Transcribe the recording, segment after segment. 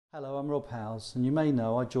Hello, I'm Rob Howes, and you may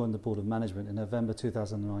know I joined the Board of Management in November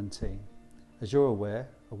 2019. As you're aware,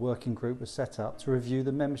 a working group was set up to review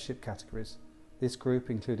the membership categories. This group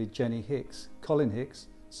included Jenny Hicks, Colin Hicks,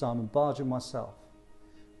 Simon Barge and myself.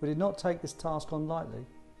 We did not take this task on lightly.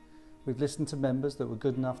 We've listened to members that were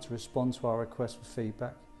good enough to respond to our request for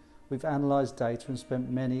feedback. We've analysed data and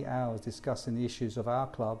spent many hours discussing the issues of our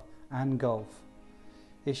club and golf,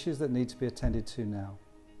 issues that need to be attended to now.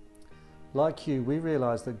 Like you, we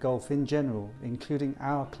realise that golf in general, including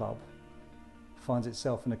our club, finds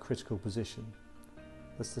itself in a critical position.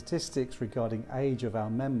 The statistics regarding age of our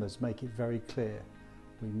members make it very clear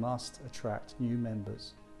we must attract new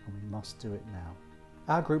members, and we must do it now.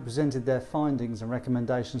 Our group presented their findings and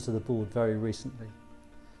recommendations to the board very recently.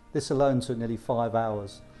 This alone took nearly 5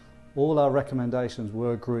 hours. All our recommendations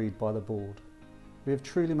were agreed by the board. We have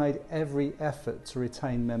truly made every effort to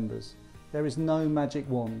retain members. There is no magic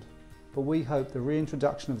wand, but we hope the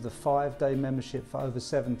reintroduction of the 5-day membership for over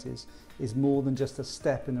 70s is more than just a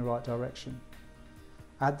step in the right direction.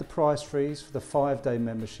 Add the price freeze for the 5-day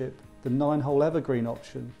membership, the 9-hole evergreen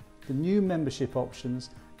option, the new membership options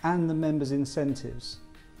and the members' incentives.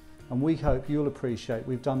 And we hope you'll appreciate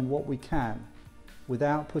we've done what we can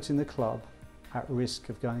without putting the club at risk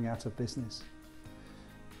of going out of business.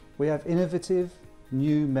 We have innovative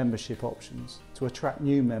new membership options to attract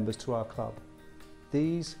new members to our club.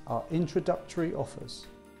 These are introductory offers.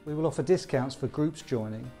 We will offer discounts for groups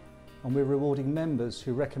joining, and we're rewarding members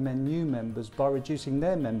who recommend new members by reducing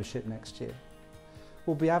their membership next year.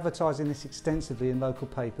 We'll be advertising this extensively in local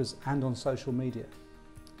papers and on social media.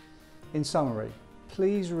 In summary,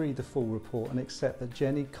 please read the full report and accept that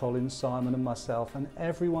Jenny, Colin, Simon and myself and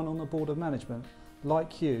everyone on the Board of Management,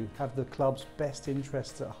 like you, have the club's best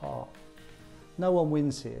interests at heart. No one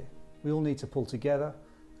wins here. We all need to pull together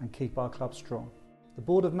and keep our club strong. The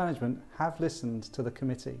Board of Management have listened to the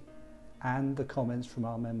committee and the comments from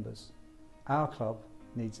our members. Our club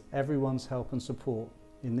needs everyone's help and support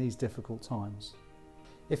in these difficult times.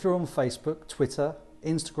 If you're on Facebook, Twitter,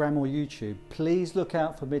 Instagram or YouTube, please look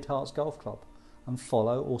out for Mid Herts Golf Club and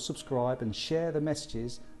follow or subscribe and share the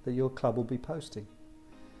messages that your club will be posting.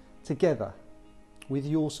 Together, with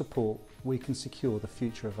your support, we can secure the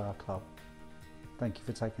future of our club. Thank you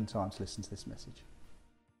for taking time to listen to this message.